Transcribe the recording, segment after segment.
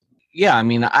Yeah, I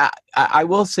mean, I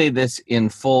will say this in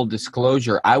full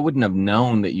disclosure. I wouldn't have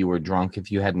known that you were drunk if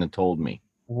you hadn't have told me.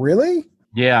 Really?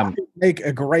 Yeah. Make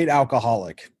a great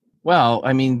alcoholic. Well,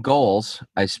 I mean, goals,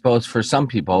 I suppose, for some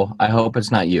people. I hope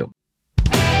it's not you.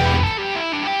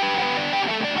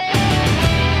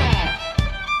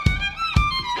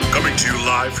 Coming to you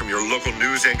live from your local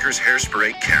news anchor's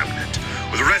hairspray cabinet,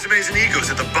 with resumes and egos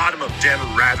at the bottom of Dan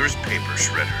Rather's paper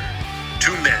shredder.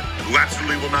 Two men who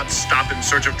absolutely will not stop in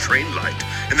search of train light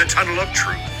in the tunnel of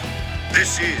truth.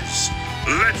 This is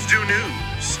Let's Do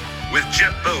News with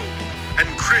Jeff Bogue and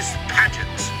Chris Padgett.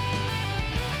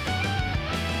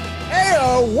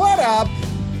 Heyo, what up?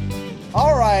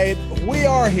 All right, we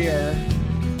are here.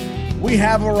 We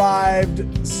have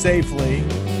arrived safely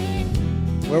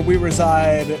where we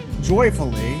reside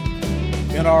joyfully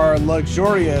in our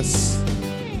luxurious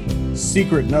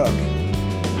secret nook.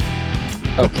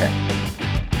 Okay.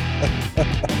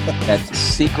 That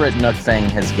secret nook thing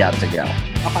has got to go.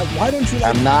 Why don't you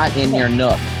like I'm not in your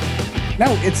nook. No,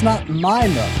 it's not my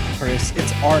nook, Chris.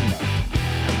 It's our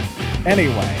nook.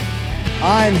 Anyway,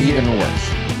 I'm here. Even worse.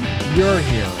 You're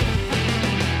here.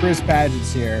 Chris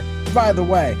Padgett's here. By the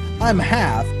way, I'm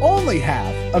only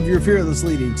half of your fearless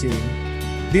leading team.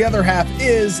 The other half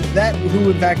is that who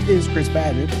in fact is Chris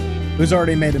Padgett, who's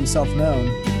already made himself known.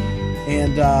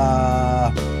 And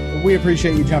we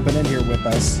appreciate you jumping in here with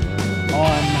us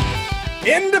on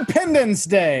Independence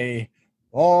Day.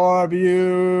 For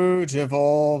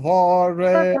beautiful, for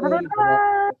brave,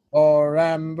 for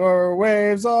amber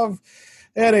waves of...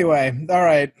 Anyway, all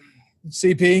right.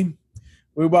 CP,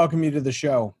 we welcome you to the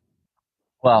show.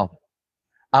 Well,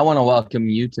 I want to welcome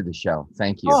you to the show.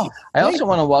 Thank you. I also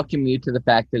want to welcome you to the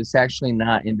fact that it's actually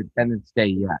not Independence Day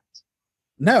yet.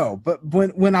 No, but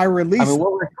when I release... I mean,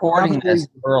 we're recording this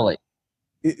early.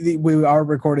 We are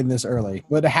recording this early,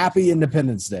 but happy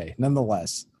Independence Day,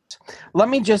 nonetheless. Let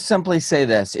me just simply say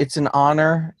this. It's an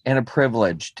honor and a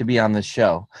privilege to be on this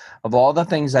show. Of all the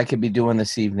things I could be doing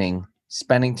this evening,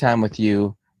 spending time with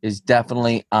you is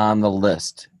definitely on the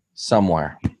list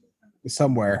somewhere.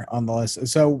 Somewhere on the list.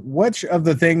 So which of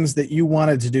the things that you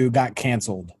wanted to do got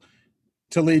canceled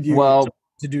to lead you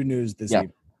to do news this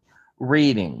evening?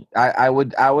 Reading. I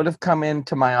would have come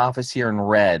into my office here and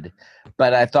read,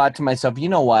 but I thought to myself, you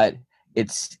know what?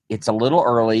 It's a little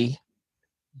early.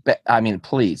 But, I mean,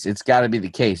 please, it's got to be the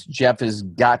case. Jeff has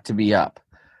got to be up.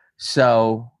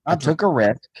 So I took a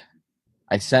risk.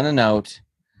 I sent a note,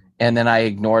 and then I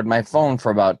ignored my phone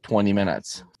for about 20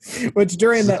 minutes. Which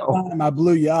during that time, I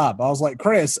blew you up. I was like,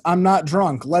 Chris, I'm not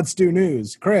drunk. Let's do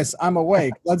news. Chris, I'm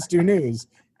awake. Let's do news.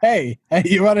 Hey,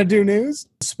 you want to do news?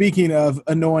 Speaking of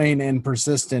annoying and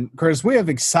persistent, Chris, we have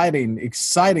exciting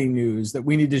news that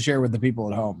we need to share with the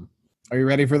people at home. Are you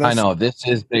ready for this? I know. This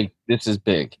is big. This is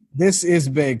big. This is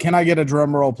big. Can I get a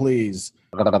drum roll, please?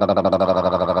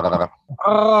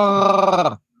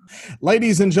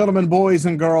 Ladies and gentlemen, boys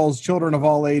and girls, children of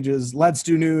all ages, Let's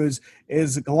Do News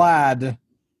is glad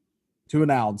to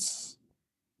announce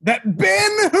that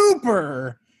Ben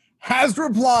Hooper has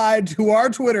replied to our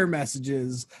Twitter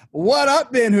messages. What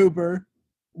up, Ben Hooper?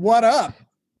 What up?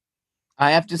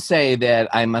 I have to say that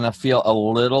I'm going to feel a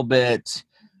little bit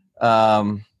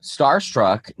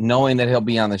starstruck knowing that he'll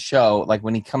be on the show. Like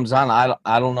when he comes on,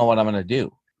 I don't know what I'm going to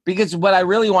do. Because what I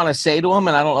really want to say to him,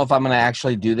 and I don't know if I'm going to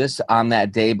actually do this on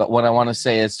that day, but what I want to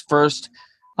say is first,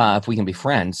 if we can be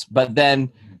friends, but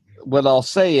then what I'll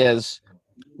say is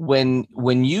when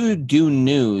you do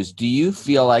news, do you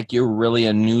feel like you're really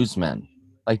a newsman?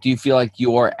 Like, do you feel like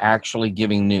you're actually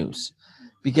giving news?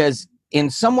 Because in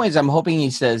some ways, I'm hoping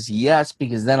he says yes,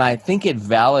 because then I think it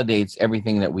validates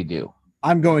everything that we do.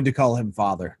 I'm going to call him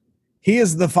father. He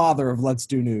is the father of Let's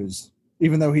Do News,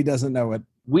 even though he doesn't know it.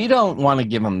 We don't want to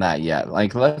give him that yet.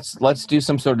 Like, let's do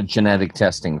some sort of genetic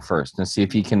testing first and see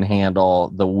if he can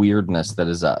handle the weirdness that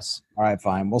is us. All right,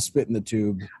 fine. We'll spit in the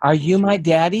tube. Are you my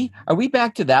daddy? Are we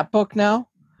back to that book now?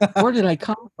 Where did I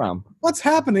come from? What's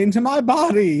happening to my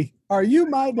body? Are you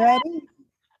my daddy?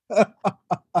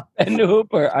 Ben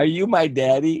Hooper, are you my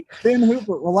daddy? Ben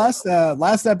Hooper. Well, last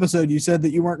episode you said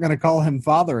that you weren't going to call him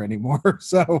father anymore.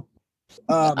 So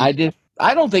I did.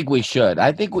 I don't think we should.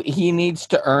 I think he needs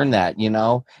to earn that. You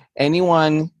know,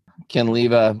 anyone can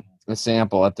leave a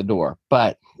sample at the door,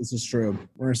 but this is true.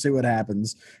 We're going to see what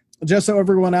happens. Just so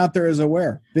everyone out there is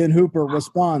aware, Ben Hooper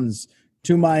responds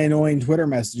to my annoying Twitter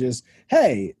messages.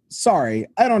 Hey, sorry,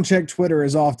 I don't check Twitter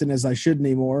as often as I should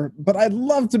anymore, but I'd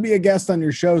love to be a guest on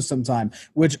your show sometime,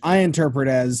 which I interpret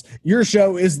as your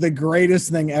show is the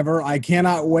greatest thing ever. I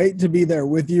cannot wait to be there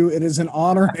with you. It is an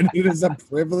honor and it is a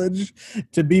privilege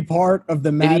to be part of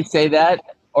the magic. Did he say that,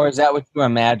 or is that what you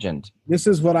imagined? This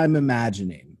is what I'm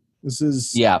imagining. This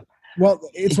is Yeah. Well,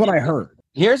 it's what I heard.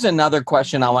 Here's another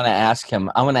question I want to ask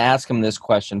him. I want to ask him this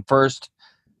question. First,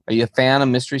 are you a fan of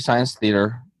Mystery Science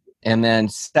Theater? And then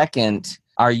second,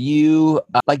 are you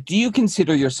do you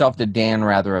consider yourself the Dan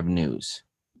Rather of news?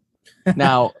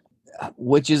 Now,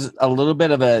 which is a little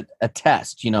bit of a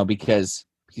test, because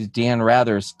Dan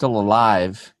Rather is still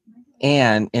alive,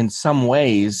 and in some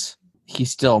ways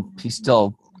he's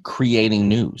still creating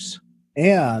news.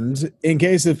 And in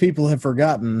case if people have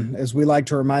forgotten, as we like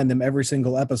to remind them every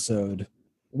single episode,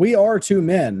 we are two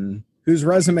men whose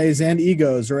resumes and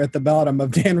egos are at the bottom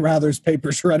of Dan Rather's paper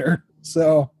shredder.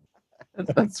 So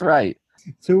that's right.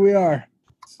 That's who we are.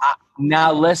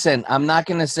 Now, listen, I'm not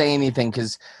going to say anything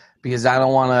because I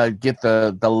don't want to get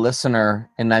the listener,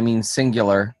 and I mean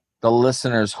singular, the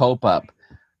listener's hope up.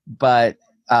 But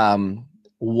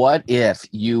what if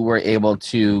you were able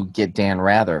to get Dan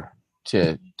Rather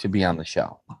to be on the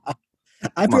show?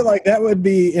 I feel like that would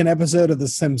be an episode of The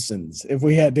Simpsons if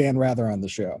we had Dan Rather on the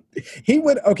show. He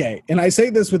would, okay, and I say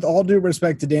this with all due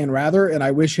respect to Dan Rather, and I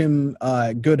wish him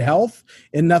good health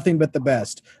and nothing but the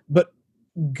best. But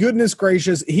goodness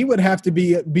gracious, he would have to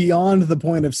be beyond the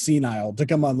point of senile to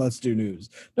come on Let's Do News.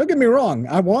 Don't get me wrong,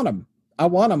 I want him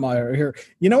here.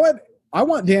 You know what? I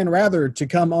want Dan Rather to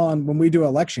come on when we do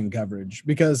election coverage,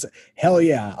 because hell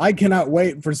yeah, I cannot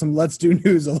wait for some Let's Do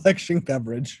News election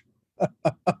coverage.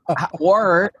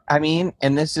 Or, I mean,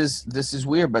 and this is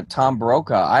weird, but Tom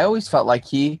Brokaw, I always felt like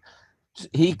he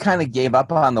kind of gave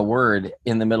up on the word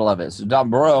in the middle of it. So Tom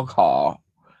Brokaw,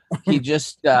 he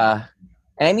just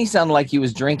and he sounded like he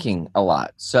was drinking a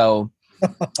lot. So,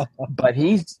 but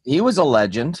he was a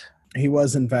legend. He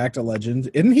was in fact a legend.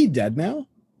 Isn't he dead now?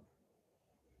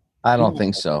 I don't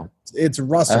think so. It's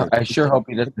Russell. I sure hope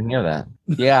he doesn't hear that.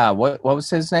 Yeah. What was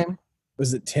his name?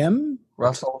 Was it Tim?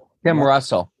 Russell. Tim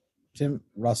Russell. Tim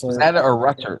Russell. Was that or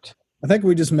Russert? I think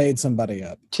we just made somebody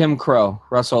up. Tim Crow.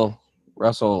 Russell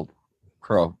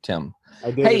Crowe. Tim.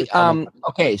 Hey,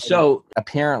 okay, so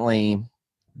apparently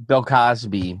Bill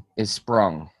Cosby is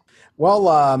sprung.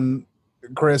 Well,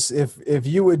 Chris, if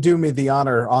you would do me the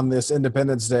honor on this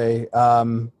Independence Day,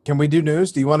 can we do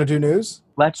news? Do you want to do news?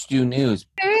 Let's do news.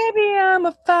 Baby, I'm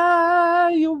a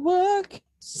firework.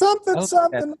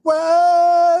 Something,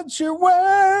 what you're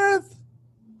worth.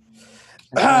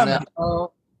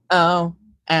 Ow.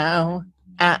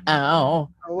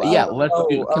 Yeah, let's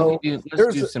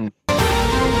do some.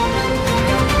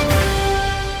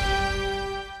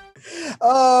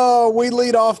 We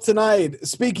lead off tonight.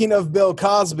 Speaking of Bill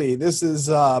Cosby, this is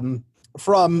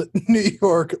from New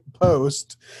York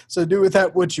Post, so do with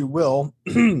that what you will.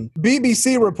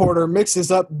 BBC reporter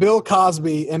mixes up Bill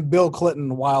Cosby and Bill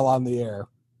Clinton while on the air.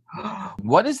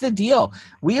 What is the deal?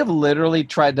 We have literally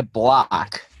tried to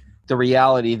block the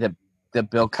reality that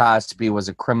Bill Cosby was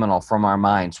a criminal from our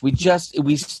minds. We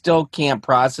still can't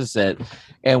process it,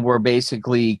 and we're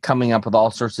basically coming up with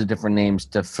all sorts of different names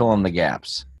to fill in the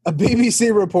gaps. A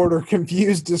BBC reporter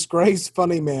confused disgraced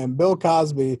funny man Bill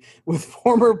Cosby with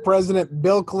former President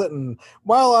Bill Clinton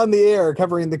while on the air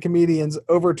covering the comedian's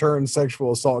overturned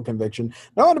sexual assault conviction.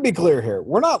 Now, I want to be clear here.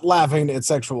 We're not laughing at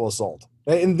sexual assault.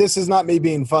 And this is not me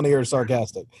being funny or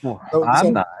sarcastic.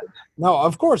 I'm not. No,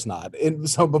 of course not. And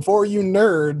so before you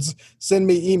nerds send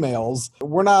me emails,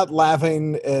 we're not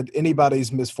laughing at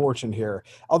anybody's misfortune here.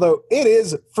 Although it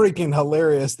is freaking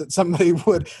hilarious that somebody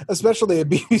would, especially a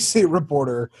BBC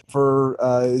reporter, for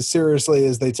as seriously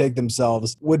as they take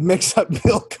themselves, would mix up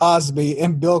Bill Cosby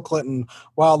and Bill Clinton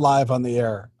while live on the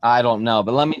air. I don't know,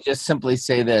 but let me just simply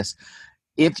say this.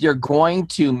 If you're going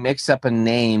to mix up a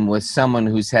name with someone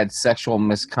who's had sexual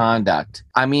misconduct,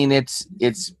 I mean, it's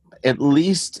at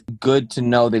least good to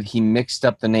know that he mixed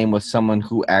up the name with someone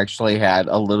who actually had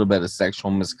a little bit of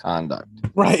sexual misconduct.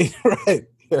 Right.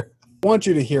 Here, I want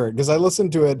you to hear it because I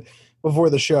listened to it before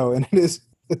the show, and it is.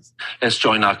 Let's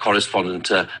join our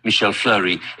correspondent, Michelle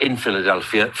Fleury, in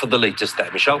Philadelphia for the latest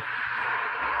there. Michelle?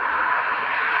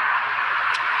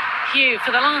 Hugh,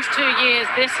 for the last 2 years,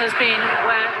 this has been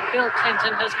where Bill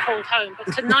Clinton has called home.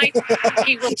 But tonight,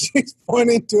 he will... She's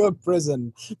pointing to a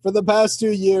prison. For the past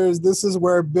 2 years, this is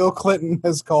where Bill Clinton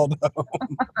has called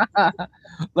home.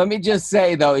 Let me just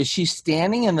say, though, is she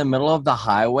standing in the middle of the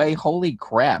highway? Holy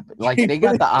crap. Like, they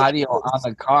got the audio on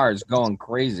the cars going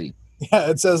crazy. Yeah,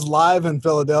 it says live in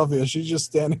Philadelphia. She's just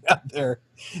standing out there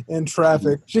in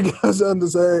traffic. She goes on to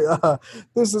say,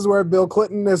 this is where Bill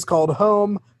Clinton is called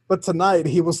home. But tonight,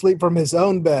 he will sleep from his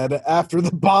own bed after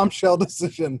the bombshell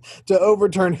decision to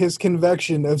overturn his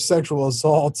conviction of sexual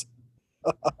assault.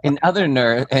 In other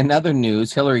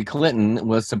news, Hillary Clinton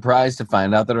was surprised to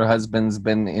find out that her husband's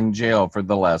been in jail for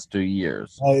the last 2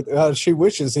 years. She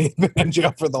wishes he'd been in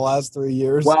jail for the last 3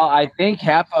 years. Well, I think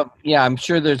I'm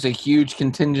sure there's a huge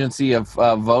contingency of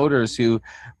voters who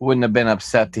wouldn't have been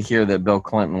upset to hear that Bill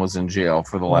Clinton was in jail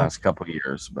for the last couple of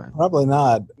years. But Probably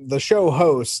not. The show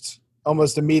host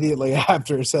almost immediately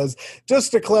after says,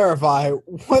 just to clarify,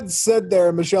 what's said there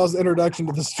in Michelle's introduction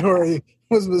to the story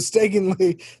was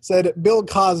mistakenly said Bill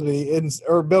Cosby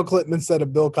or Bill Clinton instead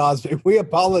of Bill Cosby. We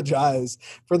apologize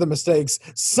for the mistakes.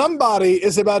 Somebody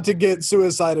is about to get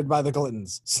suicided by the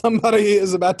Clintons. Somebody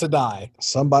is about to die.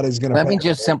 Somebody's going to. let me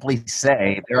just simply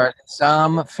say there are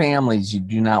some families you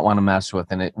do not want to mess with,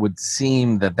 and it would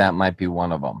seem that might be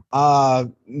one of them.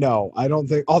 No, I don't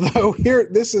think. Although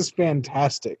this is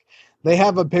fantastic. They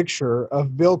have a picture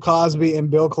of Bill Cosby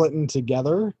and Bill Clinton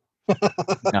together.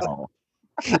 No.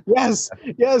 Yes.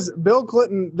 Bill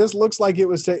Clinton. This looks like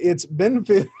it's been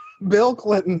Bill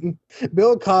Clinton,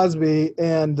 Bill Cosby,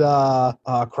 and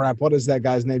what is that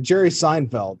guy's name? Jerry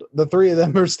Seinfeld. The three of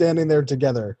them are standing there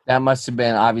together. That must have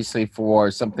been obviously for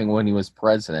something when he was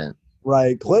president.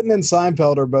 Right. Clinton and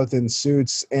Seinfeld are both in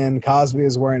suits, and Cosby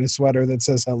is wearing a sweater that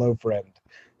says "Hello, friend."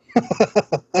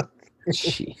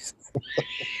 Jeez.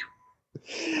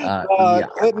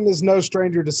 Clinton is no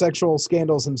stranger to sexual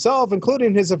scandals himself,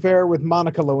 including his affair with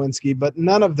Monica Lewinsky, but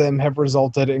none of them have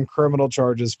resulted in criminal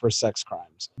charges for sex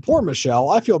crimes. Poor Michelle.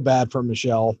 I feel bad for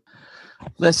Michelle.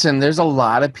 Listen, there's a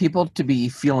lot of people to be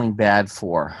feeling bad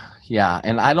for. Yeah,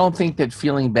 and I don't think that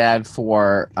feeling bad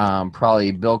for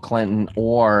probably Bill Clinton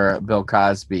or Bill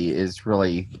Cosby is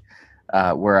really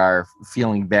where our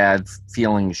feeling bad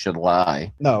feelings should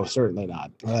lie. No, certainly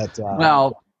not.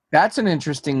 Well, that's an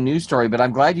interesting news story, but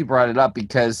I'm glad you brought it up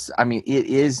because, I mean, it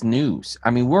is news. I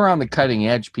mean, we're on the cutting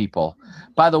edge, people.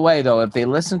 By the way, though, if they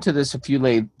listen to this a few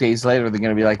days later, they're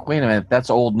going to be like, wait a minute, that's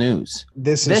old news.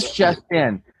 This just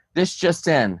in,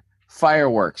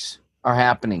 fireworks are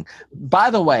happening. By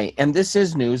the way, and this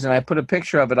is news, and I put a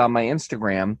picture of it on my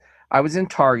Instagram. I was in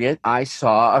Target. I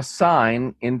saw a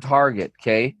sign in Target,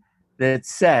 okay, that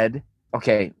said,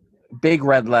 okay, big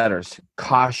red letters,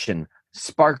 caution,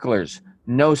 sparklers,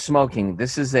 no smoking.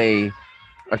 This is a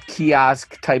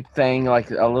kiosk type thing, like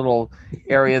a little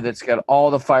area that's got all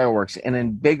the fireworks. And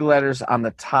in big letters on the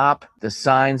top, the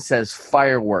sign says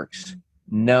fireworks,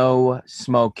 no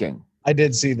smoking. I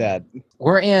did see that.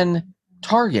 We're in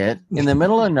Target in the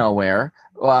middle of nowhere.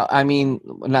 Well, I mean,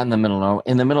 not in the middle of nowhere,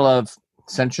 in the middle of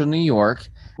central New York.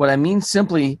 What I mean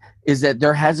simply is that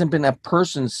there hasn't been a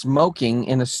person smoking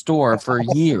in a store for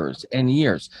years and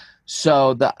years.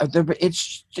 So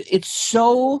it's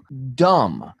so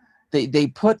dumb. They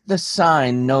put the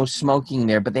sign "no smoking"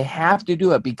 there, but they have to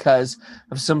do it because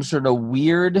of some sort of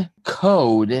weird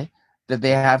code that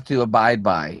they have to abide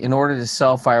by. In order to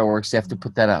sell fireworks, they have to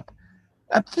put that up.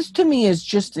 This to me is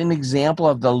just an example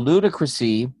of the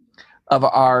ludicrousy of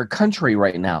our country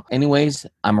right now. Anyways,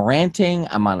 I'm ranting.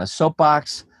 I'm on a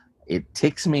soapbox. It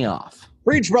ticks me off.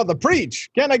 Preach, brother, preach.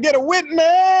 Can I get a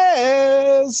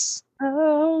witness?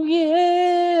 Oh,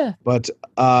 yeah. But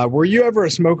were you ever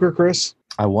a smoker, Chris?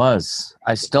 I was.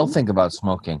 I still think about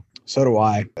smoking. So do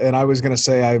I. And I was going to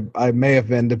say I may have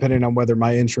been, depending on whether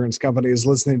my insurance company is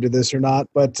listening to this or not.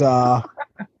 But I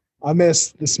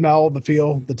miss the smell, the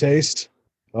feel, the taste.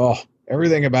 Oh,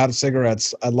 everything about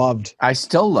cigarettes I loved. I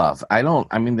still love.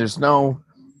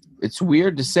 It's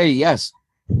weird to say, yes,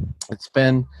 it's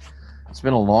been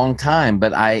a long time,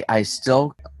 but I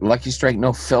still, Lucky Strike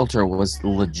No Filter was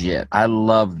legit. I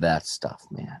love that stuff,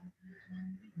 man.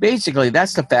 Basically,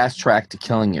 that's the fast track to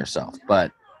killing yourself,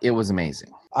 but it was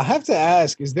amazing. I have to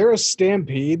ask, is there a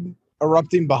stampede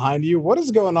erupting behind you? What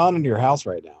is going on in your house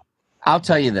right now? I'll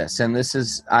tell you this, and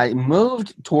I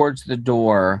moved towards the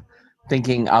door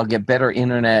thinking I'll get better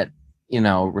internet,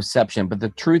 reception, but the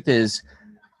truth is,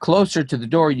 closer to the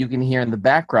door, you can hear in the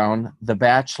background The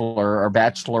Bachelor or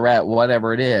Bachelorette,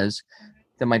 whatever it is,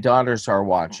 that my daughters are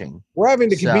watching. We're having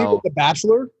to compete with The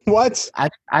Bachelor? What?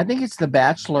 I think it's The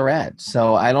Bachelorette,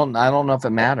 so I don't know if it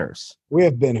matters. We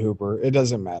have Ben Hooper. It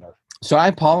doesn't matter. So I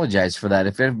apologize for that.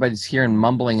 If everybody's hearing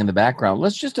mumbling in the background,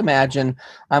 let's just imagine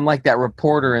I'm like that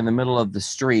reporter in the middle of the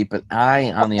street, but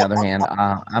I, on the other hand,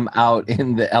 I'm out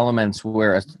in the elements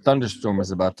where a thunderstorm is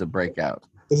about to break out.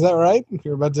 Is that right?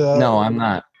 You're about to... No, I'm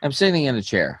not. I'm sitting in a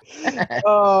chair.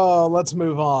 Oh, let's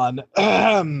move on.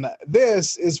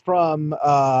 This is from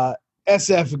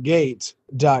sfgate.com.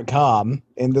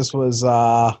 And this was...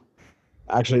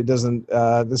 actually, it doesn't...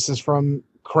 this is from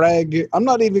Craig. I'm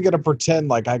not even going to pretend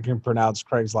like I can pronounce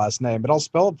Craig's last name, but I'll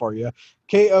spell it for you.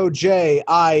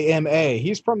 Kojima.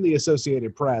 He's from the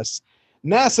Associated Press.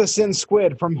 NASA sends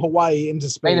squid from Hawaii into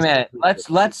space. Wait a minute.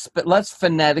 Let's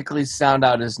phonetically sound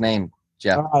out his name,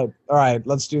 Jeff. All right.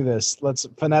 Let's do this. Let's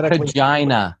phonetically.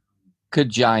 Kagina.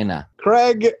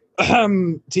 Craig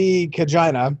T.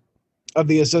 Kagina of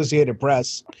the Associated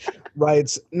Press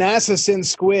writes, NASA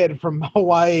sends squid from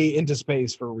Hawaii into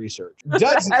space for research.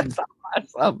 Dozens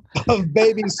Awesome. of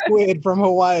baby squid from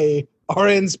Hawaii are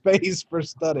in space for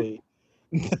study.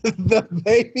 The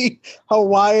baby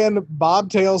Hawaiian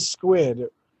bobtail squid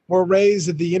were raised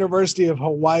at the University of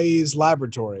Hawaii's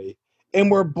laboratory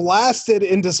and were blasted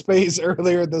into space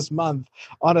earlier this month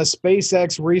on a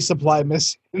SpaceX resupply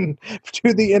mission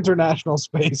to the International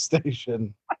Space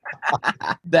Station.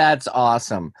 That's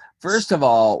awesome. First of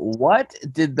all, what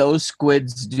did those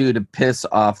squids do to piss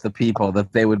off the people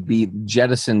that they would be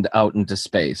jettisoned out into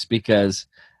space? Because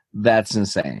that's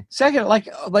insane. Second, like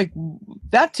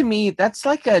that to me, that's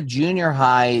like a junior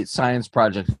high science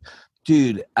project.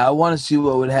 Dude, I want to see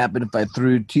what would happen if I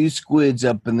threw 2 squids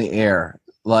up in the air.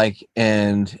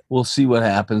 And we'll see what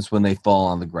happens when they fall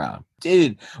on the ground.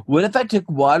 Dude, what if I took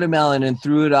watermelon and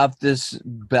threw it off this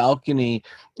balcony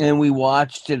and we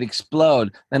watched it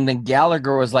explode? And then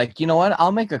Gallagher was like, you know what?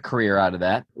 I'll make a career out of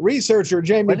that. Researcher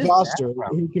Jamie Foster,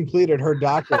 who completed her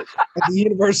doctorate at the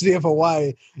University of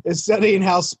Hawaii, is studying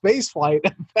how spaceflight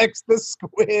affects the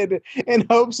squid in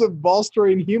hopes of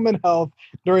bolstering human health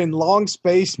during long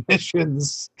space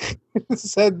missions,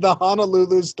 said the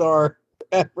Honolulu Star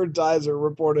Advertiser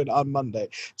reported on Monday.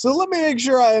 So let me make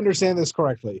sure I understand this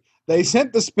correctly. They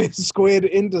sent the space squid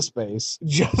into space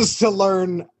just to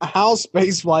learn how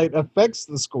spaceflight affects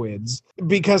the squids,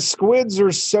 because squids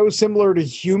are so similar to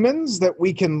humans that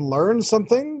we can learn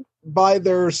something by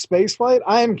their spaceflight.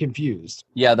 I am confused.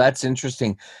 Yeah, that's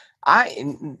interesting.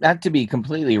 Not to be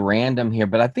completely random here,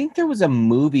 but I think there was a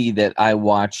movie that I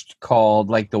watched called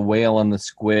like The Whale and the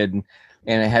Squid, and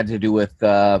it had to do with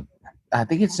I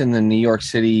think it's in the New York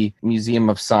City Museum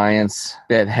of Science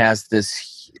that has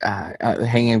this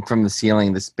hanging from the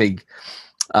ceiling, this big,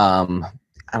 I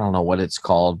don't know what it's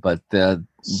called, but the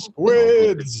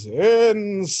squids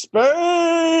in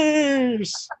space.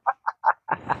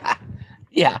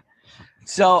 Yeah.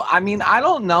 So, I mean, I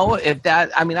don't know if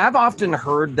that, I mean, I've often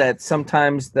heard that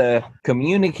sometimes the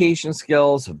communication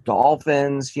skills of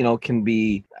dolphins, can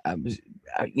be, a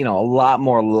lot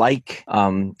more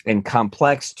and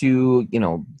complex to,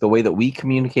 the way that we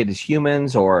communicate as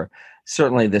humans, or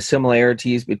certainly the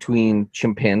similarities between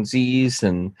chimpanzees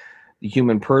and the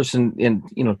human person in,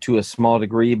 to a small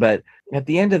degree. But at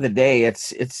the end of the day,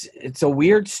 it's a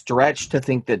weird stretch to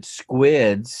think that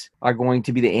squids are going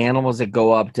to be the animals that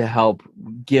go up to help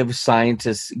give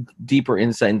scientists deeper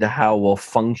insight into how we'll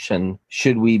function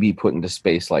should we be put into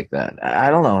space like that.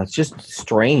 I don't know. It's just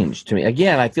strange to me.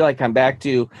 Again, I feel like I'm back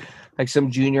to like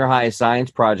some junior high science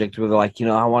project where they're like,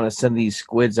 I want to send these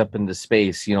squids up into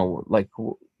space,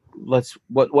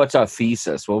 what's our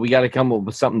thesis? Well, we got to come up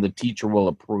with something the teacher will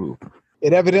approve.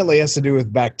 It evidently has to do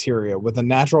with bacteria, with a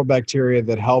natural bacteria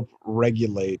that help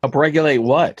regulate. Help regulate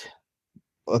what?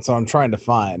 That's what I'm trying to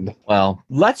find. Well,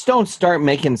 let's don't start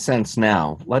making sense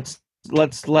now. Let's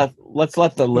let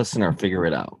the listener figure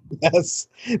it out. Yes.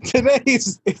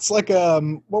 It's like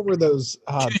what were those?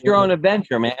 Choose your own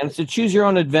adventure, man. So choose your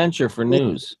own adventure for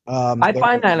news. I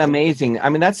find that amazing. I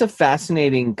mean, that's a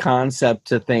fascinating concept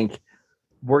to think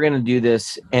we're going to do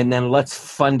this and then let's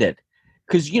fund it.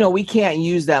 Because, we can't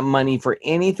use that money for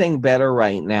anything better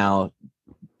right now,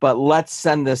 but let's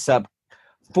send this up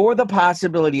for the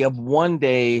possibility of one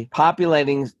day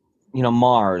populating,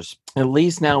 Mars. At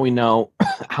least now we know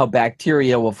how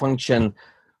bacteria will function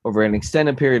over an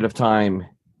extended period of time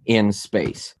in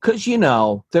space. Because,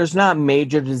 there's not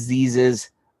major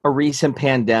diseases, a recent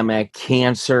pandemic,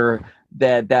 cancer,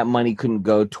 that money couldn't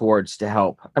go towards to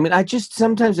help. I mean,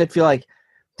 sometimes I feel like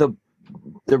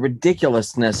the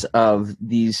ridiculousness of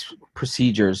these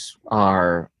procedures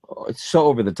it's so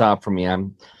over the top for me. I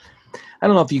don't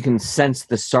know if you can sense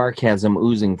the sarcasm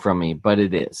oozing from me, but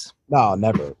it is. No,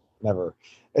 never.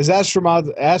 As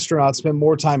astronauts spend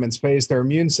more time in space, their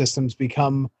immune systems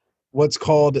become what's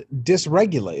called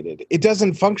dysregulated. It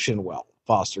doesn't function well,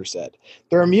 Foster said.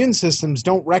 Their immune systems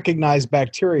don't recognize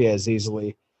bacteria as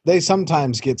easily. They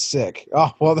sometimes get sick.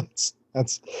 Oh, well,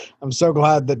 I'm so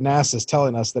glad that NASA's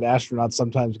telling us that astronauts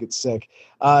sometimes get sick.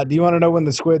 Do you want to know when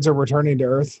the squids are returning to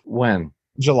Earth? When?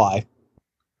 July.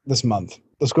 This month.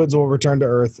 The squids will return to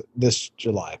Earth this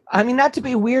July. I mean, not to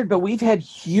be weird, but we've had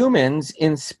humans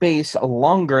in space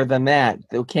longer than that.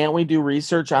 Can't we do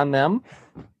research on them?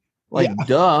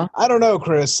 Duh. I don't know,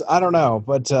 Chris. I don't know.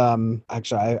 But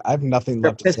actually, I have nothing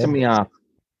left to say. They're pissing me off.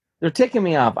 They're ticking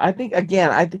me off. I think,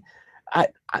 again,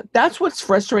 that's what's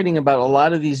frustrating about a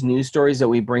lot of these news stories that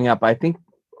we bring up. I think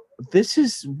this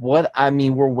is what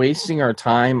we're wasting our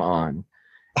time on.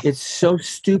 It's so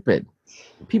stupid.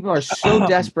 People are so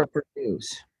desperate for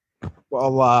news.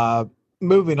 Well,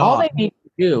 moving on.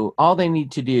 All they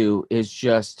need to do is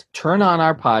just turn on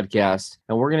our podcast,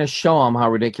 and we're going to show them how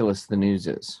ridiculous the news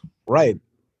is. Right.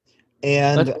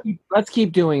 And let's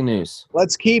keep doing news.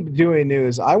 Let's keep doing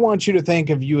news. I want you to think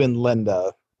of you and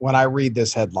Linda when I read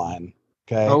this headline.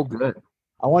 Okay. Oh, good.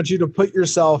 I want you to put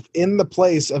yourself in the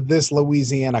place of this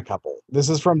Louisiana couple. This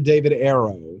is from David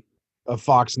Arrow of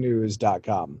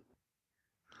FoxNews.com.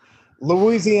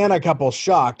 Louisiana couple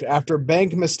shocked after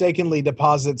bank mistakenly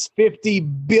deposits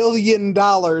 $50 billion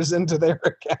into their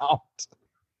account.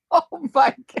 Oh,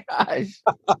 my gosh.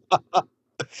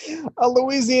 A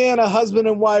Louisiana husband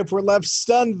and wife were left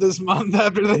stunned this month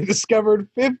after they discovered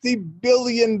 $50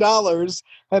 billion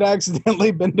had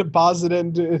accidentally been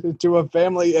deposited into a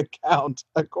family account,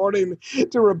 according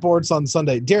to reports on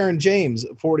Sunday. Darren James,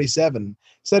 47,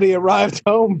 said he arrived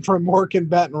home from work in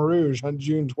Baton Rouge on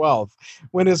June 12th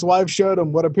when his wife showed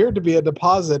him what appeared to be a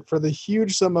deposit for the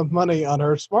huge sum of money on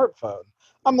her smartphone.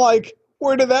 I'm like,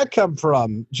 where did that come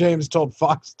from? James told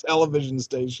Fox television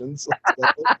stations.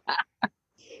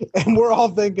 And we're all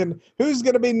thinking, who's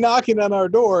going to be knocking on our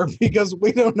door? Because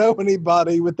we don't know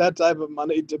anybody with that type of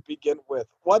money to begin with.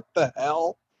 What the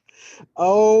hell?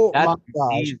 Oh, my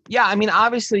gosh. Yeah, I mean,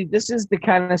 obviously, this is the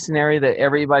kind of scenario that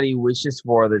everybody wishes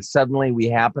for, that suddenly we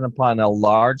happen upon a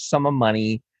large sum of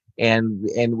money and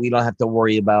we don't have to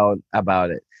worry about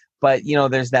it. But,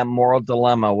 there's that moral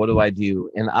dilemma. What do I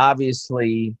do? And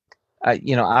obviously,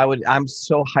 I'm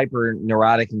so hyper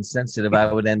neurotic and sensitive,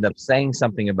 I would end up saying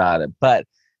something about it. But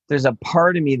there's a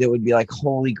part of me that would be like,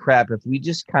 holy crap, if we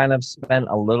just kind of spent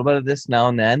a little bit of this now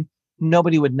and then,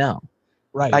 nobody would know.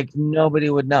 Right. Like, nobody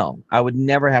would know. I would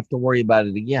never have to worry about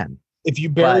it again. If you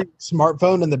bury your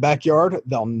smartphone in the backyard,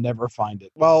 they'll never find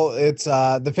it. Well, it's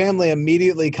the family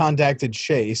immediately contacted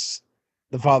Chase,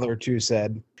 the father of two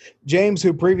said. James,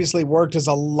 who previously worked as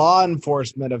a law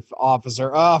enforcement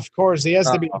officer, of course, he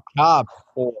has to be a cop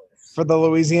for the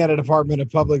Louisiana Department of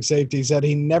Public Safety, said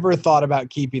he never thought about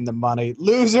keeping the money.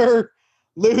 Loser,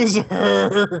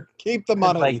 keep the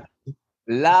money. Like,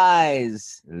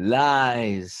 lies.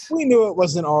 We knew it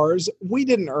wasn't ours. We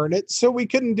didn't earn it, so we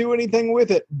couldn't do anything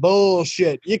with it.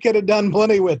 Bullshit. You could have done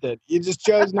plenty with it. You just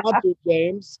chose not to,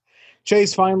 James.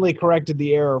 Chase finally corrected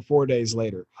the error 4 days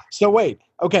later. So wait,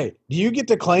 okay, do you get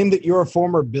to claim that you're a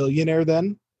former billionaire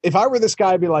then? If I were this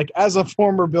guy, I'd be like, as a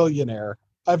former billionaire,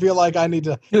 I feel like I need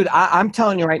to... Dude, I'm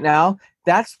telling you right now,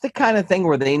 that's the kind of thing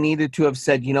where they needed to have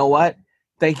said, you know what?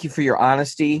 Thank you for your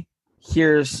honesty.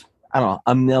 Here's, I don't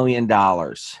know, $1 million.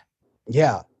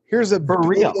 Yeah. Here's $1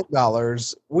 billion.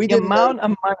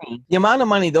 The amount of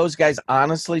money those guys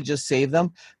honestly just saved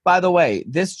them. By the way,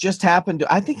 this just happened.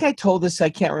 I think I told this,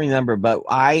 I can't remember, but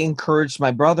I encouraged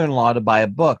my brother-in-law to buy a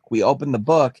book. We opened the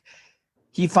book.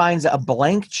 He finds a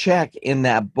blank check in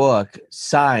that book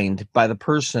signed by the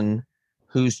person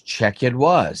whose check it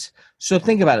was. So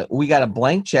think about it. We got a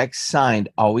blank check signed.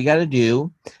 All we got to do,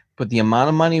 put the amount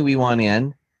of money we want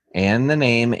in and the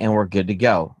name, and we're good to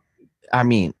go. I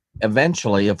mean,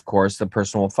 eventually, of course, the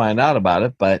person will find out about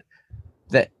it, but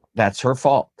that's her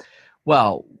fault.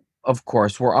 Well, of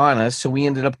course, we're honest. So we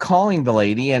ended up calling the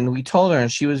lady and we told her,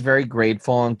 and she was very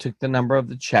grateful and took the number of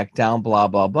the check down, blah,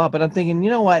 blah, blah. But I'm thinking, you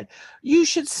know what? You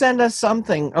should send us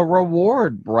something, a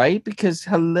reward, right? Because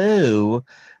hello,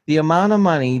 the amount of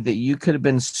money that you could have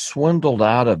been swindled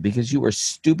out of because you were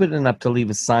stupid enough to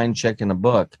leave a signed check in a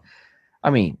book.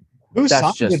 I mean, who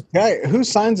signs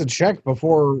a check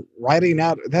before writing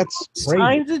out? That's crazy.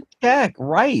 Signs a check,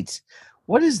 right?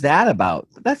 What is that about?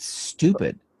 That's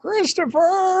stupid.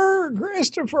 Christopher,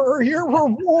 your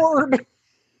reward.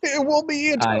 It will be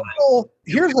eternal.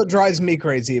 Here's what drives me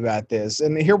crazy about this.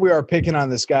 And here we are picking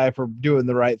on this guy for doing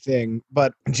the right thing.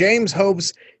 But James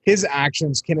hopes his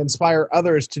actions can inspire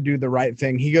others to do the right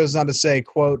thing. He goes on to say,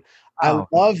 quote, I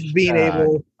love being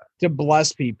able to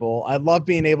bless people. I love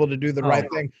being able to do the right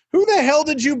thing. Who the hell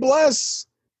did you bless?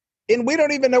 And we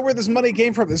don't even know where this money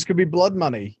came from. This could be blood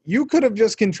money. You could have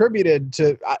just contributed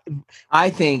to.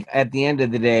 I think at the end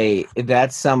of the day,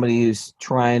 that's somebody who's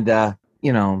trying to,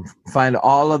 find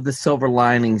all of the silver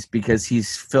linings because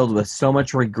he's filled with so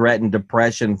much regret and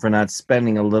depression for not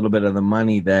spending a little bit of the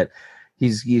money that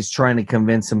he's trying to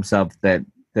convince himself that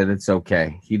it's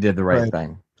okay. He did the right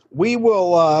thing. We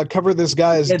will cover this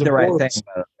guy's divorce the right thing,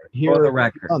 here for the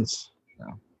record. Months.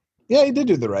 No. Yeah, he did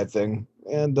do the right thing.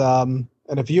 And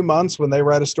in a few months, when they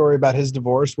write a story about his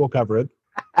divorce, we'll cover it.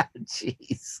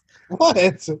 Jeez.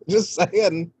 What? Just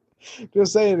saying.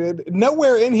 Just saying,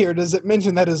 nowhere in here does it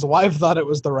mention that his wife thought it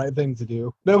was the right thing to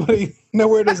do.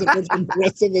 Nowhere does it mention the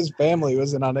rest of his family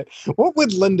was in on it. What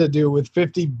would Linda do with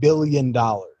 $50 billion?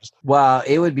 Well,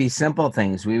 it would be simple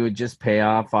things. We would just pay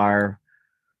off our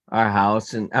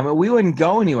house, and I mean, we wouldn't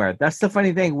go anywhere. That's the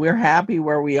funny thing. We're happy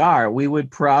where we are. We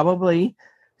would probably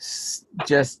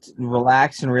just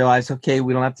relax and realize, okay,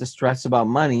 we don't have to stress about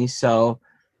money. So,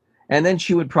 and then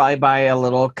she would probably buy a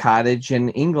little cottage in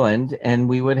England, and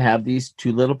we would have these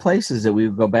 2 little places that we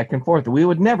would go back and forth. We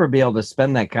would never be able to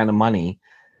spend that kind of money.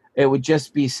 It would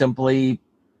just be simply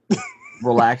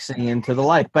relaxing into the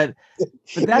life. But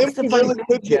that's the funny thing.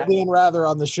 Could get Dan Rather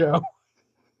on the show.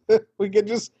 We could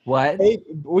just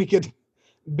we could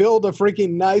build a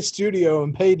freaking nice studio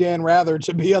and pay Dan Rather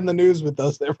to be on the news with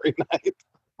us every night.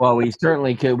 Well, we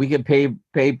certainly could. We could pay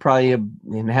probably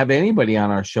and have anybody on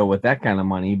our show with that kind of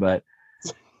money, but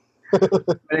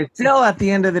it's still at the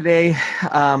end of the day,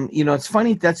 it's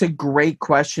funny. That's a great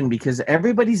question because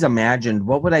everybody's imagined,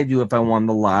 what would I do if I won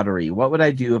the lottery? What would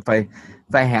I do if I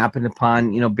happened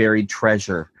upon, buried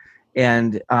treasure?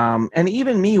 And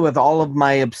even me with all of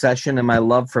my obsession and my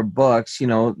love for books,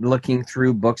 looking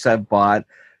through books I've bought,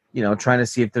 trying to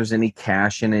see if there's any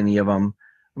cash in any of them.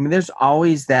 I mean, there's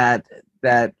always that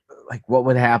like, what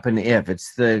would happen if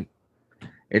it's the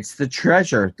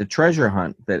treasure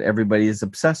hunt that everybody is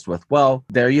obsessed with. Well,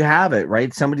 there you have it,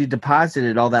 right? Somebody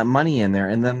deposited all that money in there.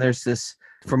 And then there's this,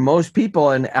 for most people,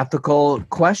 an ethical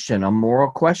question, a moral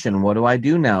question. What do I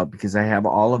do now? Because I have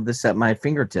all of this at my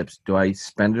fingertips. Do I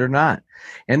spend it or not?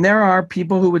 And there are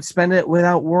people who would spend it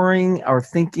without worrying or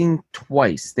thinking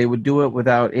twice. They would do it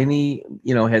without any,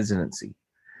 hesitancy.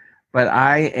 But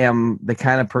I am the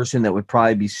kind of person that would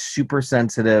probably be super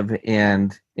sensitive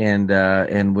and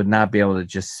would not be able to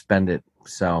just spend it.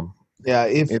 So yeah,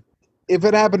 if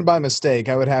it happened by mistake,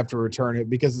 I would have to return it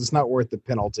because it's not worth the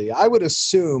penalty. I would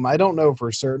assume, I don't know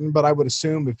for certain, but I would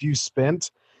assume if you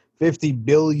spent $50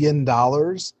 billion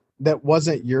that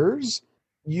wasn't yours,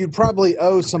 you'd probably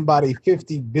owe somebody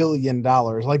 $50 billion.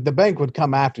 Like the bank would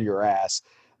come after your ass.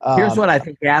 Here's what I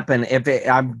think happened.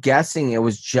 I'm guessing it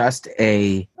was just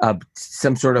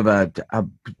some sort of a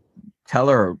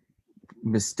teller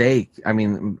mistake. I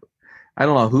mean, I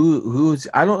don't know who's.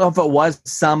 I don't know if it was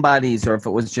somebody's or if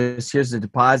it was just here's the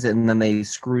deposit and then they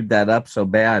screwed that up so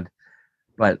bad.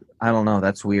 But I don't know.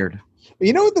 That's weird.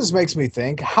 You know what this makes me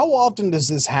think? How often does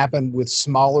this happen with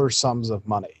smaller sums of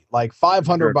money, like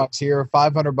 $500 here,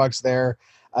 $500 there,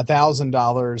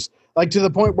 $1,000, like to the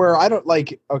point where I don't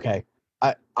like. Okay.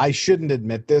 I shouldn't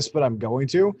admit this, but I'm going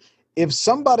to. If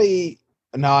somebody,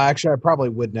 no, actually, I probably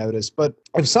would notice, but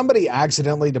if somebody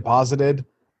accidentally deposited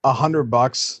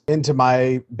 $100 into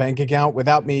my bank account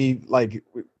without me, like,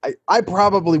 I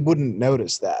probably wouldn't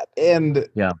notice that. And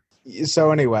yeah.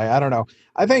 So anyway, I don't know.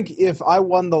 I think if I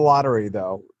won the lottery,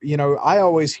 though, I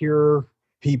always hear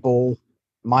people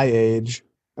my age,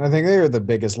 and I think they're the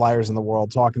biggest liars in the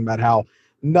world, talking about how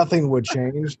nothing would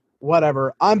change.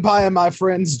 Whatever. I'm buying my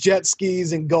friends jet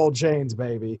skis and gold chains,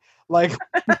 baby. Like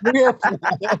we are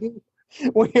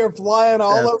flying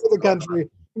all over the country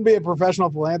and be a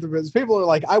professional philanthropist. People are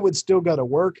like, I would still go to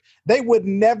work. They would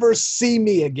never see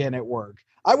me again at work.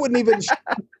 I wouldn't even.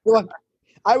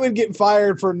 I would get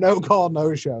fired for no call,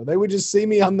 no show. They would just see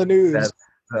me on the news.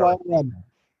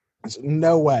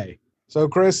 No way. So,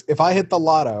 Chris, if I hit the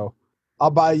lotto, I'll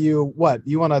buy you what?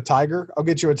 You want a tiger? I'll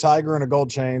get you a tiger and a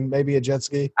gold chain, maybe a jet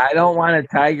ski. I don't want a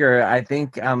tiger. I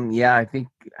think,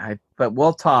 but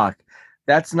we'll talk.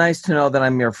 That's nice to know that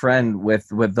I'm your friend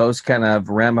with those kind of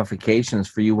ramifications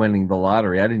for you winning the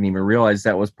lottery. I didn't even realize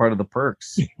that was part of the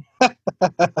perks.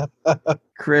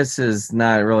 Chris is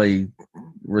not really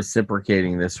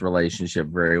reciprocating this relationship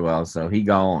very well, so he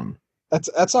gone.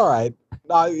 That's all right.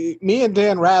 Me and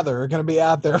Dan Rather are going to be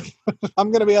out there. I'm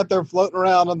going to be out there floating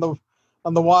around on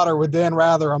the water with Dan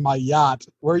Rather on my yacht.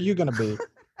 Where are you going to be?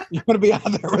 You going to be out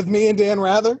there with me and Dan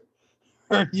Rather?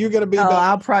 Or are you going to be back?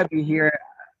 I'll probably be here.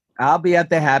 I'll be at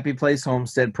the Happy Place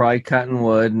Homestead, probably cutting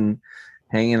wood and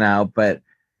hanging out. But,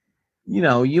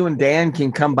 you and Dan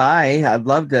can come by. I'd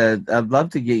love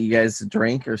to get you guys a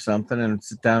drink or something and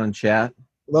sit down and chat.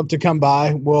 Love to come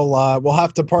by. We'll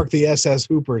have to park the SS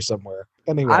Hooper somewhere.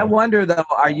 Anyway. I wonder, though,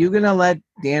 are you going to let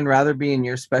Dan Rather be in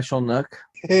your special nook?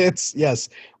 Yes.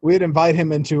 We'd invite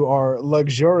him into our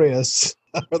luxurious,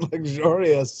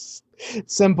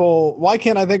 simple. Why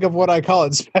can't I think of what I call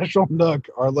it? Special nook,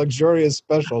 our luxurious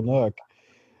special nook.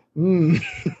 Oh,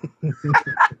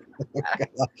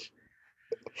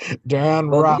 Dan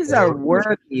Well, Rather. these are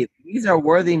worthy. These are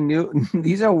worthy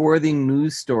these are worthy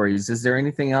news stories. Is there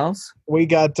anything else? We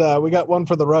got one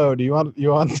for the road. You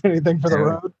want anything for the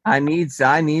road? I need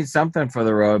something for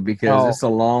the road because it's a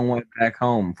long way back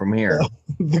home from here.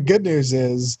 The good news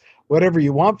is whatever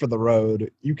you want for the road,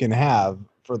 you can have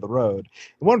for the road.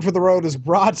 One for the road is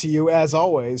brought to you as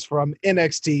always from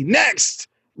NXT Next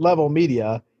Level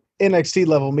Media. NXT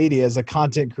Level Media is a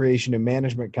content creation and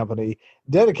management company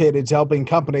dedicated to helping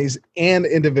companies and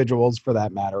individuals, for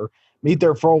that matter, meet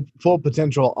their full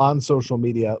potential on social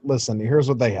media. Listen, here's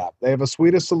what they have. They have a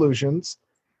suite of solutions.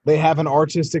 They have an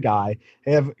artistic eye.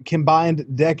 They have combined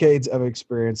decades of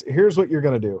experience. Here's what you're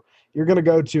going to do. You're going to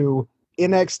go to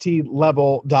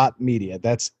nxtlevel.media.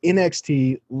 That's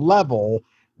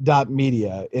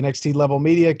nxtlevel.media. NXT Level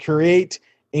Media, create,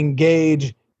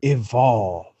 engage,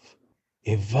 evolve.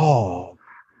 Evolve.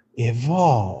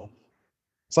 Evolve.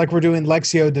 It's like we're doing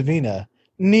Lexio Divina.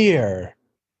 Near.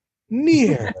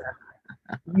 Near.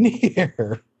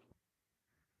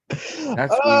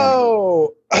 That's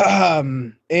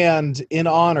and in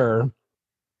honor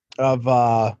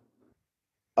of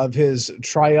his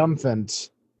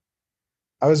triumphant,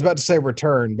 I was about to say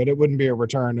return, but it wouldn't be a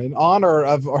return. In honor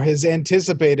of his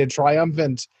anticipated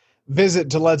triumphant visit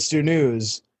to Let's Do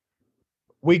News,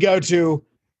 we go to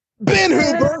Ben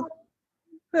Hooper.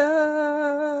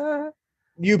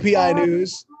 UPI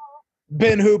News.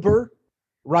 Ben Hooper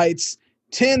writes,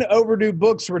 10 overdue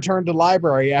books returned to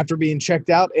library after being checked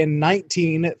out in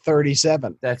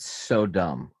 1937. That's so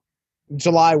dumb.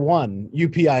 July 1,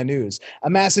 UPI News. A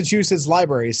Massachusetts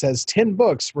library says 10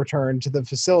 books returned to the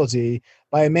facility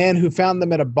by a man who found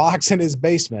them in a box in his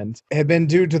basement had been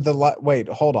due to the... Wait,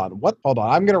 hold on. What? Hold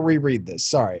on. I'm going to reread this.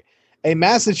 Sorry. A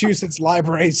Massachusetts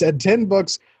library said 10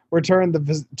 books returned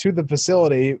to the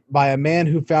facility by a man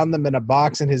who found them in a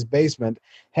box in his basement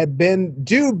had been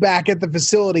due back at the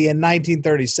facility in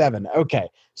 1937. Okay,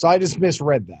 so I just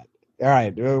misread that. All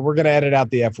right, we're going to edit out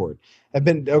the F word.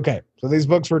 Okay, so these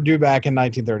books were due back in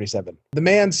 1937. The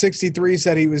man, 63,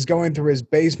 said he was going through his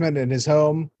basement in his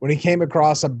home when he came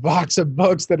across a box of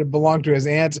books that had belonged to his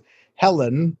aunt,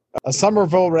 Helen, a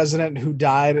Somerville resident who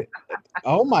died.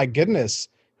 Oh, my goodness.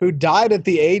 Who died at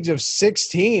the age of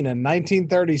 16 in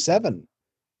 1937.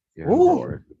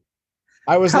 Lord.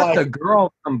 I was Cut like, the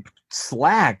girl some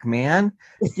slack, man.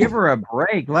 Give her a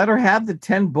break. Let her have the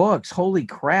 10 books. Holy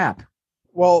crap.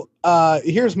 well,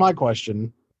 here's my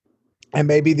question. And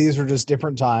maybe these are just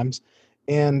different times.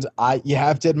 And you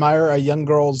have to admire a young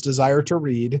girl's desire to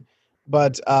read.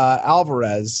 But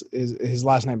Alvarez, his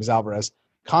last name is Alvarez,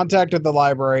 contacted the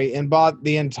library and bought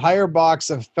the entire box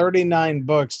of 39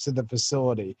 books to the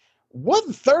facility. What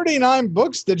 39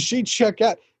 books did she check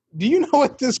out? Do you know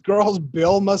what this girl's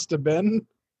bill must have been?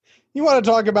 You want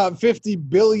to talk about $50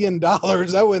 billion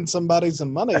owing somebody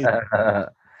some money.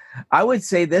 I would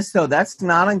say this, though. That's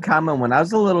not uncommon. When I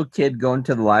was a little kid going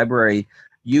to the library,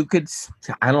 you could,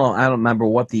 I don't remember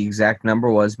what the exact number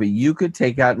was, but you could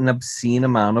take out an obscene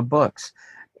amount of books.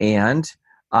 And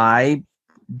I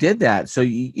did that. So,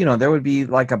 there would be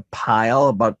like a pile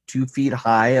about 2 feet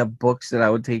high of books that I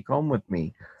would take home with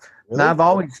me. Really? Now, I've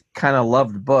always kind of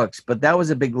loved books, but that was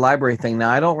a big library thing. Now,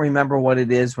 I don't remember what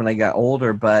it is when I got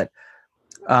older, but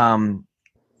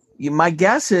my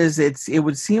guess is it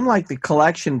would seem like the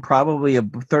collection probably of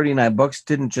 39 books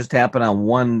didn't just happen on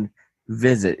one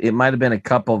visit. It might have been a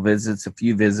couple visits, a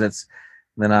few visits,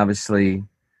 and then obviously,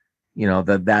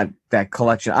 that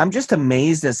collection. I'm just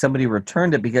amazed that somebody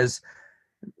returned it because,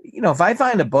 if I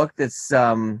find a book that's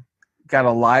got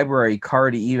a library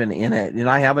card even in it, and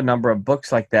I have a number of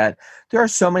books like that, there are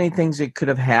so many things that could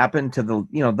have happened to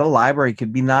the library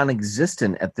could be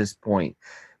non-existent at this point.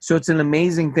 So it's an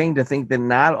amazing thing to think that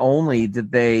not only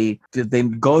did they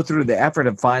go through the effort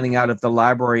of finding out if the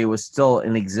library was still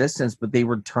in existence, but they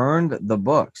returned the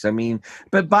books. I mean,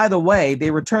 but by the way,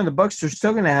 they returned the books, they're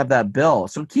still going to have that bill.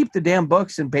 So keep the damn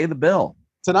books and pay the bill.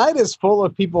 Tonight is full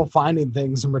of people finding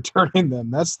things and returning them.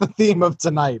 That's the theme of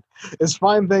tonight, is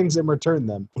find things and return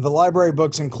them. The library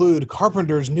books include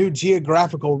Carpenter's new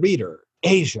geographical reader,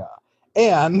 Asia,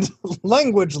 and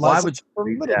language lessons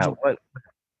from literature.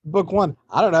 Book 1.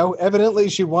 I don't know. Evidently,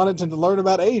 she wanted to learn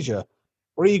about Asia.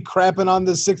 What are you crapping on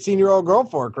this 16-year-old girl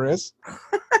for, Chris?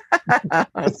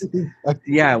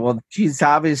 Yeah, well, she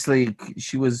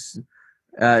was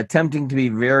attempting to be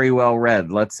very well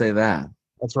read. Let's say that.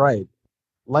 That's right.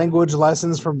 Language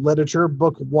lessons from literature,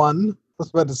 book 1. I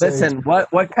was about to say. Listen,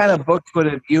 what kind of books would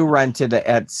have you rented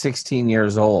at 16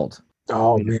 years old?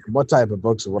 Oh man, what type of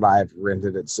books would I have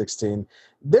rented at 16?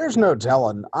 There's no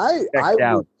telling.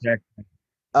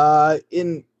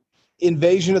 In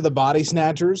Invasion of the Body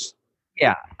Snatchers.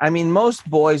 Yeah, I mean, most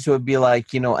boys would be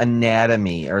like,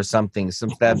 anatomy or something,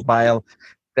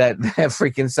 that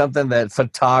freaking something, that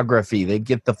photography. They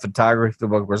get the photography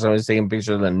book where somebody's taking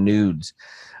pictures of the nudes.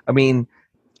 I mean,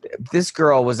 this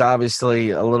girl was obviously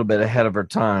a little bit ahead of her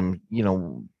time.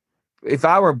 If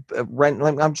I were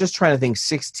I'm just trying to think.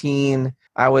 16,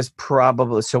 I was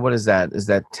probably. So what is that? Is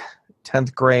that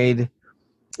 10th grade?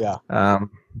 Yeah. 9th,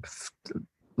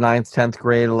 10th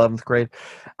grade, 11th grade.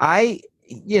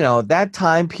 That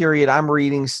time period, I'm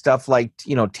reading stuff like,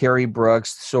 Terry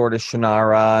Brooks, Sword of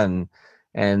Shannara,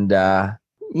 and I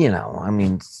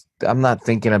mean, I'm not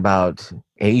thinking about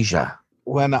Asia.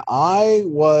 When I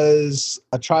was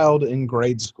a child in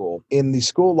grade school, in the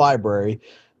school library,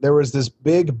 there was this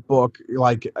big book,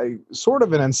 like a sort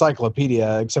of an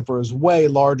encyclopedia, except for it was way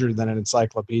larger than an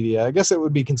encyclopedia. I guess it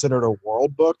would be considered a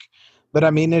world book. But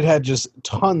I mean, it had just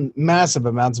massive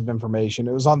amounts of information.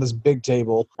 It was on this big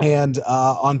table. And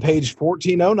on page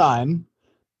 1409,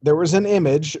 there was an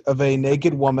image of a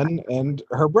naked woman and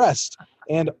her breast.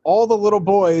 And all the little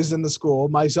boys in the school,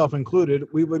 myself included,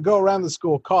 we would go around the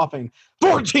school coughing,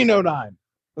 1409. It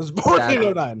was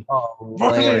 1409.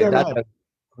 That's a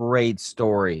great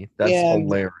story. That's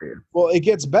hilarious. Well, it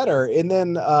gets better. And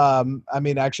then,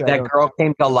 actually, that girl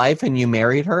came to life and you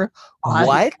married her? What?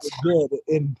 I did.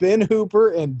 And Ben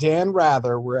Hooper and Dan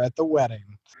Rather were at the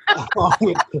wedding along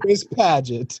with Chris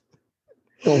Paget.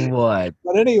 What?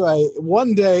 But anyway,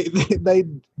 one day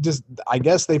I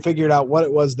guess they figured out what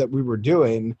it was that we were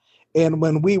doing. And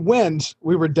when we went,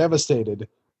 we were devastated.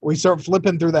 We start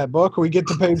flipping through that book. We get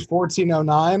to page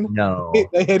 1409. No.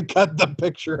 They had cut the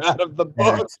picture out of the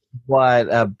book. What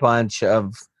a bunch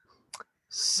of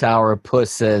sour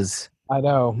pusses. I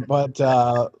know, but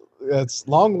it's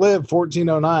long live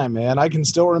 1409, man. I can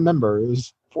still remember. It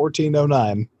was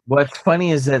 1409. What's funny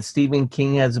is that Stephen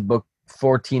King has a book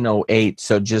 1408,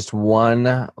 so just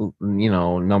one,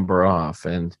 number off,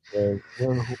 and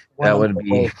that would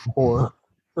be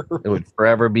it would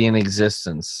forever be in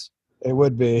existence. It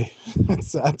would be.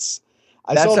 That's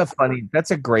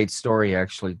a great story,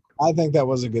 actually. I think that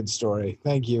was a good story.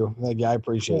 Thank you. I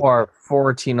appreciate it. Or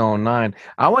 1409.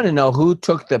 I want to know who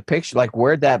took the picture. Like,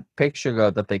 where'd that picture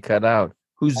go that they cut out?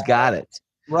 Who's got it?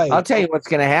 Right. I'll tell you what's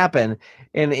going to happen.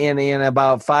 In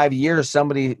about 5 years,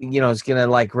 somebody, is going to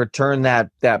like return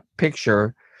that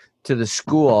picture to the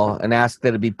school and ask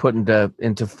that it be put into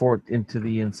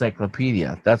the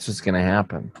encyclopedia. That's what's going to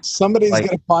happen. Somebody's going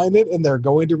to find it and they're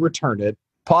going to return it.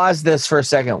 Pause this for a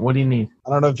second. What do you need? I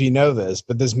don't know if you know this,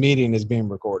 but this meeting is being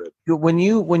recorded. When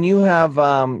you have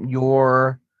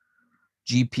your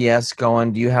GPS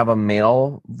going, do you have a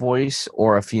male voice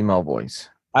or a female voice?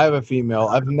 I have a female.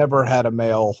 I've never had a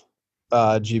male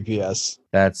GPS.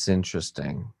 That's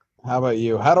interesting. How about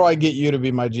you? How do I get you to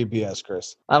be my GPS,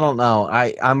 Chris? I don't know.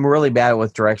 I'm really bad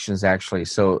with directions, actually.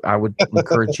 So I would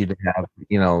encourage you to have,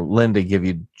 Linda give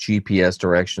you GPS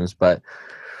directions. But,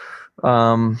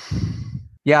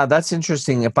 yeah, that's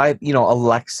interesting. If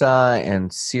Alexa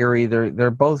and Siri, they're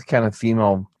both kind of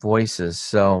female voices.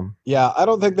 So yeah, I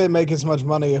don't think they make as much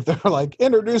money if they're like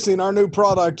introducing our new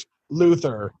product,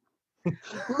 Luther.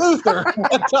 Luther,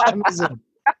 what time is it?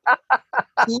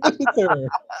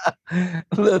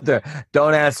 Luther,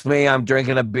 don't ask me. I'm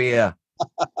drinking a beer.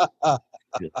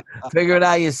 Figure it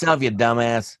out yourself, you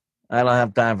dumbass. I don't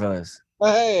have time for this.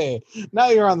 Hey, now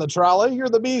you're on the trolley. You're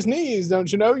the bee's knees,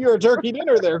 don't you know? You're a turkey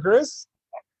dinner there, Chris.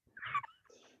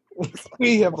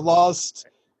 We have lost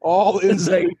all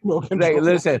insight. Hey,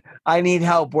 listen, I need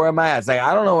help. Where am I at? It's like,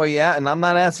 I don't know where you're at, and I'm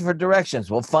not asking for directions.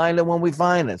 We'll find it when we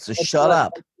find it. So shut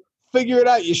up. Figure it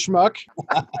out, you schmuck.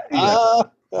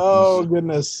 Oh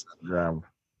goodness.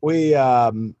 We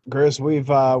Chris,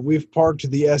 we've parked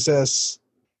the SS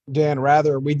Dan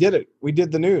Rather. We did it. We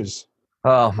did the news.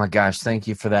 Oh my gosh, thank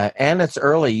you for that. And it's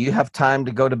early. You have time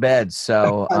to go to bed.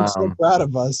 So I'm so proud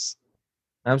of us.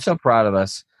 I'm so proud of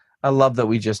us. I love that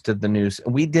we just did the news.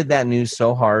 We did that news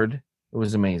so hard. It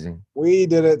was amazing. We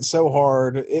did it so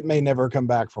hard. It may never come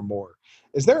back for more.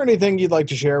 Is there anything you'd like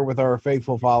to share with our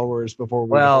faithful followers before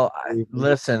we? Well,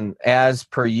 listen, as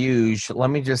per usual, let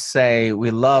me just say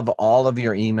we love all of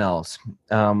your emails.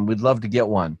 We'd love to get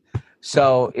one.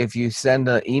 So if you send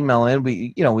an email in,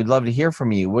 we'd love to hear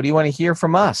from you. What do you want to hear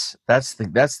from us? That's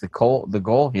the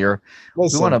goal here.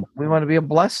 Listen, we want to be a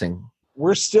blessing.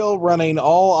 We're still running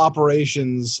all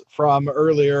operations from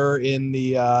earlier in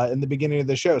the beginning of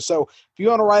the show. So if you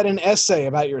want to write an essay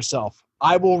about yourself,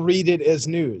 I will read it as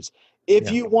news.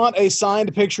 If you want a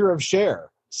signed picture of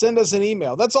Cher, send us an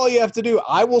email. That's all you have to do.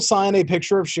 I will sign a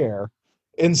picture of Cher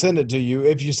and send it to you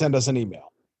if you send us an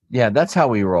email. Yeah, that's how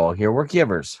we roll here. We're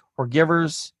givers. We're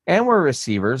givers and we're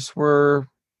receivers. We're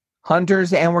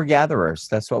Hunters and we're gatherers.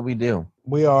 That's what we do.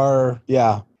 We are,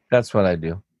 yeah. That's what I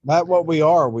do. Not what we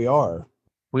are. We are.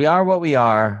 We are what we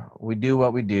are. We do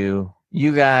what we do.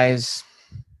 You guys,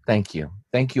 thank you.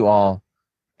 Thank you all,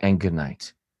 and good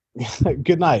night.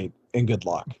 Good night and good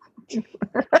luck. Dude,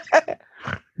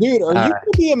 are you going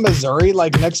to be in Missouri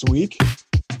like next week?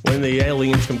 When the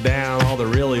aliens come down, all they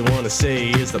really want to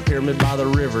see is the pyramid by the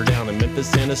river down in Memphis,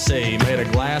 Tennessee. Made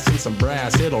of glass and some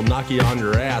brass, it'll knock you on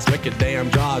your ass, make your damn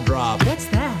jaw drop. What's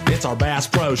that? It's our Bass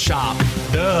Pro Shop.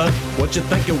 Duh, what you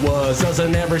think it was?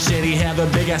 Doesn't every city have a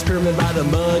big-ass pyramid by the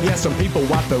mud? Yeah, some people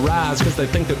wipe their eyes because they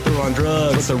think that they're on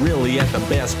drugs, but they're really at the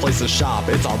best place to shop.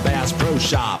 It's our Bass Pro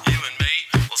Shop. You and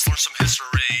me, let's learn some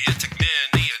history. It took men,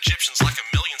 the Egyptians, like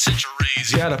 1,000,000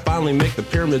 centuries. Yeah, to finally make the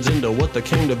pyramids into what they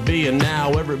came to be, and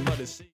now everybody sees.